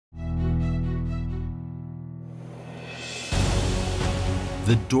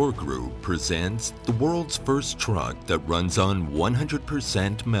The Dor Group presents the world's first truck that runs on 100%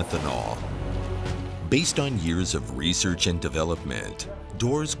 methanol. Based on years of research and development,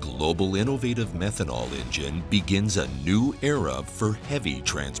 Dor's global innovative methanol engine begins a new era for heavy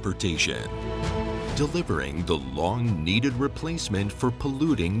transportation, delivering the long-needed replacement for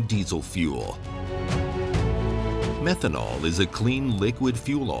polluting diesel fuel. Methanol is a clean liquid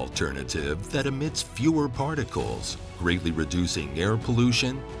fuel alternative that emits fewer particles, greatly reducing air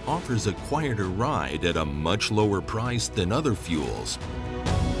pollution, offers a quieter ride at a much lower price than other fuels,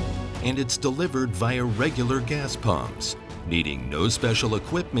 and it's delivered via regular gas pumps, needing no special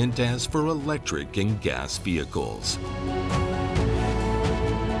equipment as for electric and gas vehicles.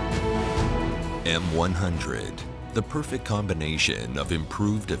 M100, the perfect combination of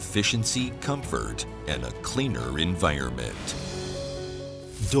improved efficiency, comfort, and a cleaner environment.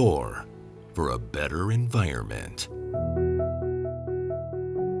 Dor, for a better environment.